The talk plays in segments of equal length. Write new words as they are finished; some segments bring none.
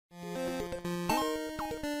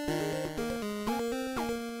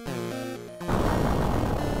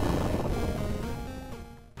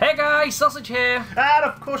guys, Sausage here. And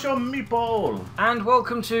of course your Meatball. And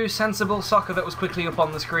welcome to Sensible Soccer that was quickly up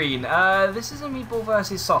on the screen. This is a Meatball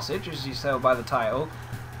versus Sausage, as you saw by the title.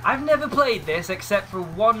 I've never played this except for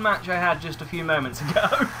one match I had just a few moments ago.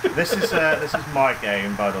 This is my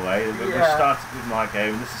game, by the way. We started with my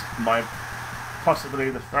game. This is possibly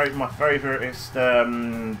my favouriteest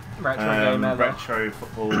retro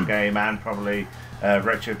football game, and probably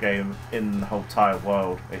retro game in the whole entire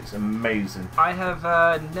world. It's amazing. I have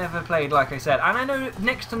never played, like I said, and I know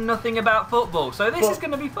next to nothing about football, so this is going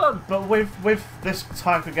to be fun. But with this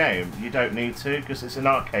type of game, you don't need to, because it's an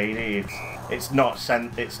arcade. It's not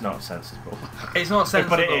sensible. It's not sensible,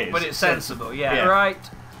 but it's sensible. Yeah. Right.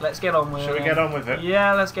 Let's get on with it. Shall we get on with it?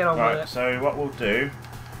 Yeah, let's get on with it. Right. So what we'll do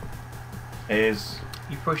is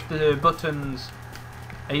you push the buttons.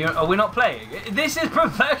 Are we not playing? This is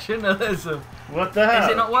professionalism. What the hell?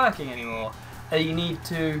 Is it not working anymore? You need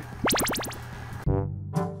to...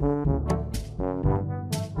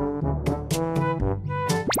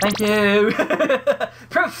 Thank you!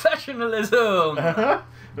 Professionalism!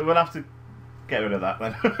 We'll have to get rid of that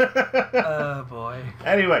then. Oh boy.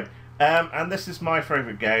 Anyway, and this is my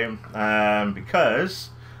favourite game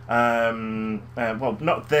because... well,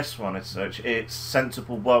 not this one as such. It's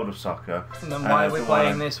Sensible World of Soccer. And then why are we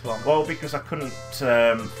playing this one? Well, because I couldn't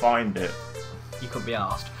find it. You could be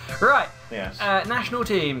asked. Right. Yes. National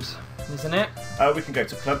teams, isn't it? We can go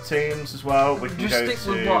to club teams as well. We can Just go stick to.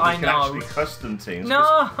 with what I know. Actually custom teams.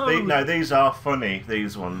 No. No, these are funny.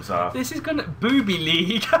 These ones are. This is gonna booby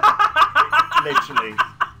league. Literally.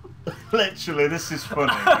 Literally, this is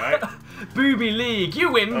funny, right? Booby league,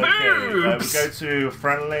 you win boobs! We'll go to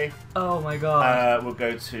friendly. Oh my god. We'll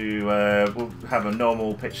go to, we'll have a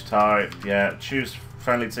normal pitch type. Yeah, choose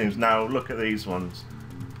friendly teams. Now, look at these ones.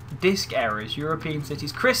 Disc errors, European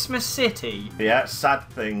cities, Christmas City. Yeah, sad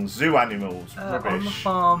things, zoo animals, rubbish. On the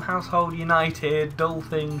Farm, Household United, Dull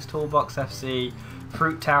Things, Toolbox FC,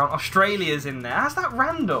 Fruit Town. Australia's in there. How's that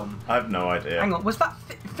random? I have no idea. Hang on, was that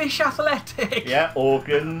Fish Athletic? Yeah,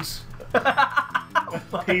 organs.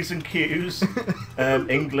 P's and Q's.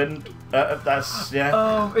 England. That's, yeah.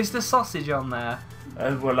 Oh, is the sausage on there?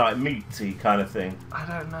 Well, like meaty kind of thing. I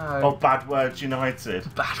don't know. Oh, Bad Words United.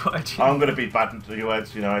 Bad Words United. I'm going to be Bad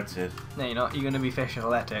Words United. No, you're not. You're going to be Fish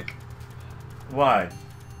Athletic. Why?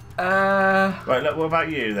 Right, look, what about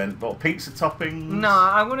you then? What, pizza toppings? No,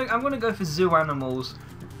 I'm gonna go for zoo animals.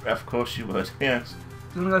 Of course you would. Yes.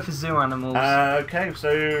 I'm gonna go for zoo animals. Okay,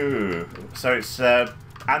 so it's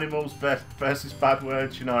animals versus Bad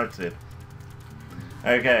Words United.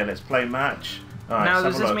 Okay, let's play match. Right, now,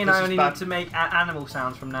 does this mean I only need to make animal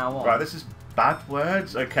sounds from now on? Right, this is bad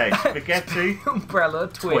words. Okay, spaghetti, umbrella,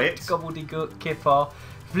 twit, gobbledygook, kipper,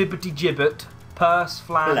 flippity gibbet, purse,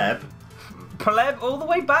 flam, pleb. All the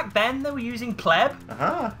way back then, they were using pleb.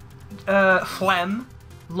 Phlegm,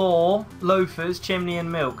 law, loafers, chimney,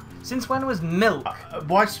 and milk. Since when was milk?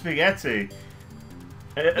 Why spaghetti?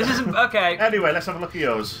 This isn't okay. Anyway, let's have a look at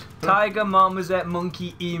yours. Tiger, marmoset,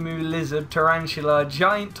 monkey, emu, lizard, tarantula,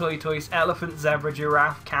 giant tortoise, elephant, zebra,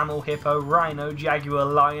 giraffe, camel, hippo, rhino, jaguar,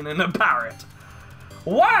 lion, and a parrot.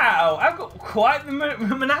 Wow, I've got quite the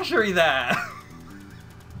menagerie there.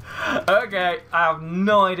 Okay, I have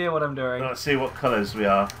no idea what I'm doing. Let's see what colours we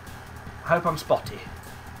are. I hope I'm spotty.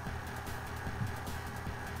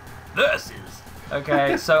 Versus.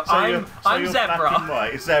 Okay, so, I'm zebra. Black and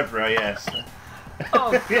white. Zebra, yes.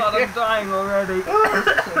 Oh god, I'm dying already.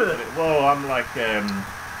 Whoa, I'm like a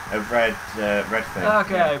red thing.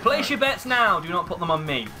 Okay, place your bets now. Do not put them on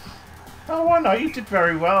me. Oh, why not? You did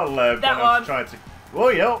very well when I was trying to... Oh,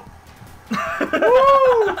 yo.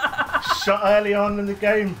 Woo! Shot early on in the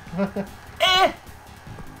game.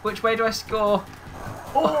 Which way do I score?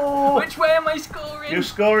 Oh! Which way am I scoring? You're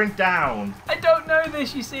scoring down. I don't know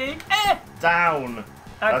this, you see. Down. Okay.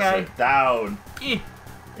 That's it. Down.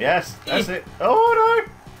 Yes, that's it. Oh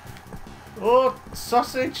no! Oh,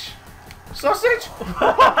 sausage! Sausage!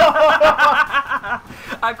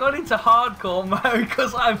 I got into hardcore mode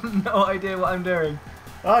because I have no idea what I'm doing.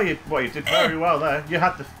 Oh, you did very well there. You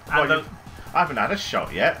had the. I haven't had a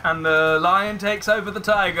shot yet. And the lion takes over the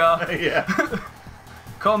tiger. Yeah.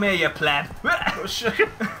 Come here, you pleb.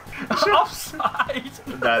 Offside.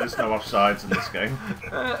 No, there's no offsides in this game.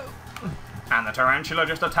 And the tarantula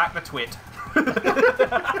just attacked the twit.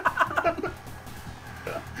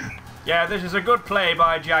 Yeah, this is a good play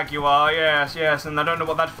by Jaguar, yes, and I don't know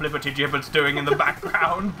what that flippity gibbet's doing in the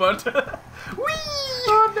background, but... Whee!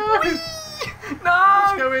 Oh no! Whee! No!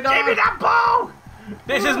 What's going on? Give me that ball!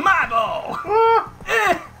 This is my ball!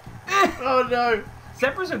 Oh no!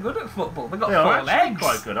 Zebras are good at football. They've got They are four legs.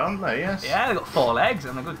 quite good, aren't they? Yes. Yeah, they've got four legs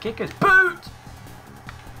and they're good kickers. Boot!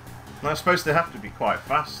 I suppose they have to be quite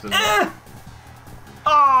fast as well.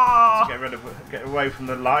 Oh! To get away from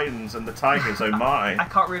the lions and the tigers, oh my. I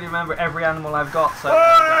can't really remember every animal I've got, so...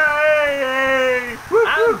 Hey!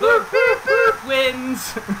 And the boop boop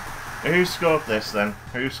wins! Who scored this then?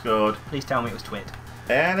 Who scored? Please tell me it was Twit.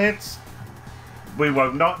 And it's... We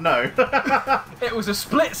will not know. It was a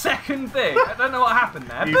split-second thing. I don't know what happened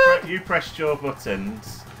there. You pressed your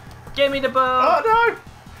buttons. Give me the ball! Oh no!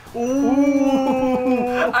 Ooh.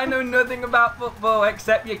 I know nothing about football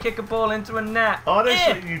except you kick a ball into a net.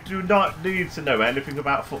 Honestly, you do not need to know anything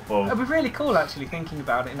about football. It'd be really cool, actually, thinking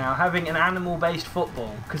about it now, having an animal-based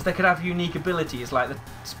football, because they could have unique abilities like the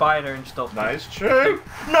spider and stuff. That is true.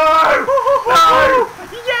 No! No!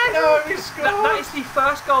 Yes! No, he scored! That is the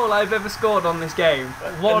first goal I've ever scored on this game.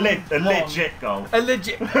 A legit goal. A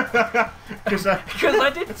legit. Because I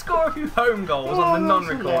did score a few home goals on the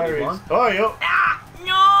non-recorded one. Oh, yeah. Ah!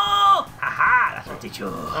 No! Aha! That's what they do.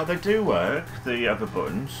 Oh, they do work, the other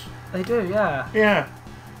buttons. They do, yeah. Yeah.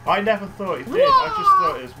 I never thought it did. I just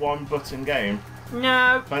thought it was one button game.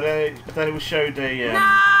 No. But then it was showed a...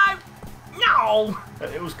 No! No!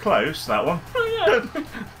 It was close, that one.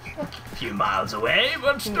 A few miles away,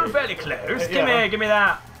 but still fairly close. Yeah. Give me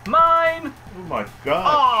that. Mine! Oh my god.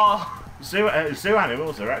 Oh! Zoo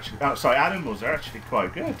animals are actually... Oh, sorry, animals are actually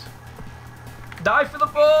quite good. Die for the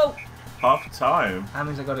ball! Half the time. That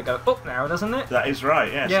means I've got to go up now, doesn't it? That is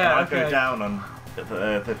right, yes. Yeah, and I okay. go down on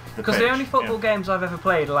the Because the only football games I've ever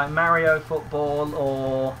played are like Mario Football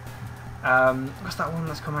or... what's that one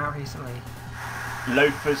that's come out recently?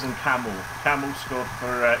 Loafers and Camel. Camel scored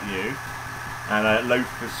for you, and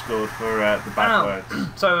Loafers scored for the bad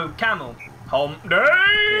words. So, Camel. Hump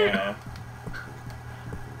day! Yeah.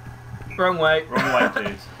 Wrong way. Wrong way,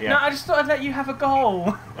 dude. Yeah. No, I just thought I'd let you have a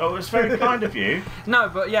goal. Oh, it's very kind of you. No,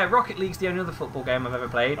 but yeah, Rocket League's the only other football game I've ever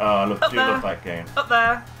played. Oh, I love that game. Up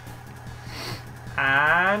there.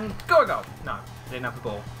 And go. No, didn't have the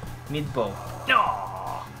ball. Need the ball. No.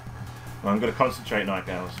 Well, I'm going to concentrate now,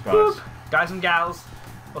 guys. Boop. Guys and gals.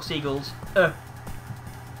 Or seagulls. Come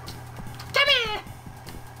here.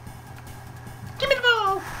 Give me the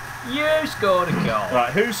ball. You scored a goal.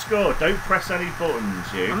 Right, who scored? Don't press any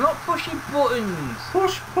buttons, you. I'm not pushing buttons.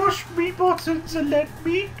 Push me buttons and let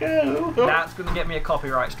me go. That's going to get me a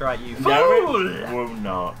copyright strike, you fool. No, it will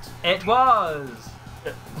not. It was.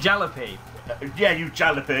 Jalapeno. Yeah, you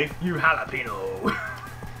jalapeno. You jalapeno.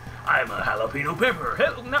 I'm a jalapeno pepper.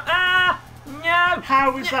 No. No.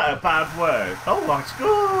 How is that a bad word? Oh, I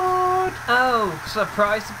scored. Oh,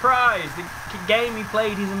 surprise, surprise. The game he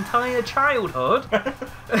played his entire childhood.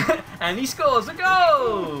 And he scores a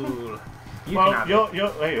goal. You can have it.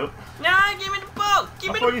 You're, hey up. No, give me the ball.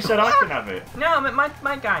 Give me the ball. I thought you said I can have it. No, I meant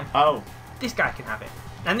my guy. Oh. This guy can have it.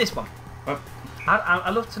 And this one. I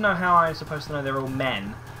love to know how I'm supposed to know they're all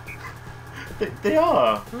men. They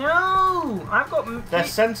are. No, I've got... They're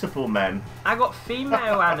sensible men. I got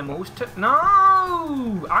female animals too. No,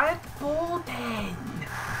 I had the ball then.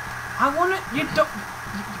 I want to... You don't...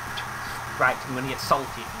 Right, I'm going to get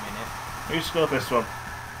salty in a minute. Who scored this one?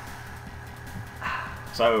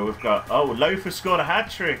 So we've got... Oh, Loafer scored a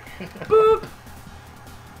hat-trick. Boop.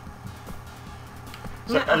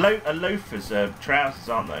 So a loafer's trousers,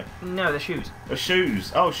 aren't they? No, they're shoes.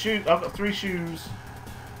 Shoes. Oh, shoes. I've got 3 shoes.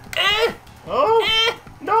 Oh!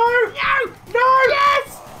 No! No! No!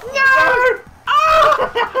 Yes! No!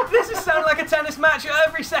 Oh! This is sounding like a tennis match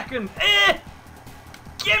every second.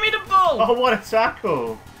 Give me the ball! Oh, what a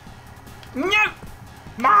tackle! No!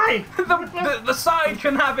 Mine! The side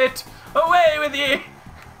can have it. Away with you!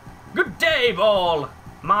 Good day, ball.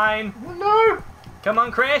 Mine. No! Come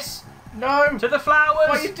on, Chris. No! To the flowers.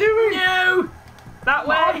 What are you doing? No! That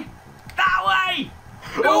way. That way.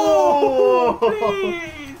 Oh!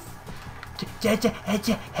 Please.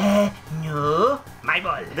 No. My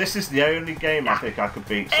ball. This is the only game I think I could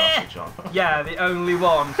beat Sausage on. Yeah, the only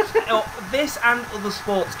one. This and other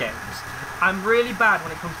sports games. I'm really bad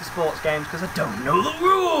when it comes to sports games because I don't know the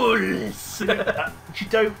rules. You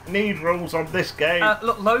don't need rules on this game.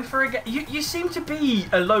 Look, loafer again. You seem to be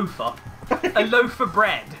a loafer. A loaf of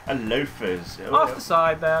bread. A loafers. Off the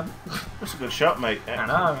side there. That's a good shot, mate. I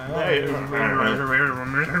know.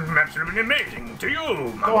 Absolutely amazing to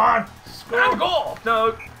you. Go on. Score. And go.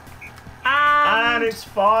 No. And it's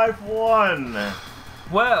 5-1.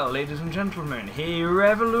 Well, ladies and gentlemen, he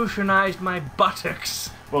revolutionised my buttocks.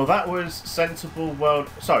 Well, that was sensible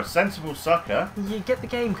soccer. You get the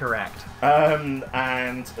game correct. And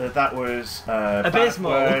that was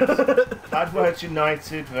Abysmal. Bad Words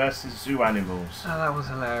United versus Zoo Animals. Oh, that was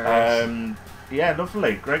hilarious. Yeah,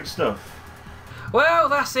 lovely, great stuff. Well,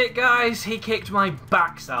 that's it, guys. He kicked my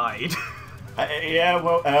backside. Yeah,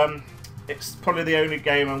 well, it's probably the only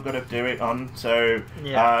game I'm going to do it on, so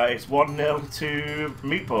it's 1-0 to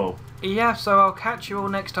Meatball. Yeah, so I'll catch you all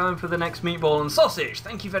next time for the next Meatball and Sausage.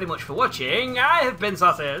 Thank you very much for watching. I have been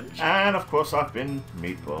Sausage. And, of course, I've been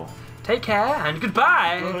Meatball. Take care and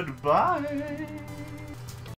goodbye. Goodbye.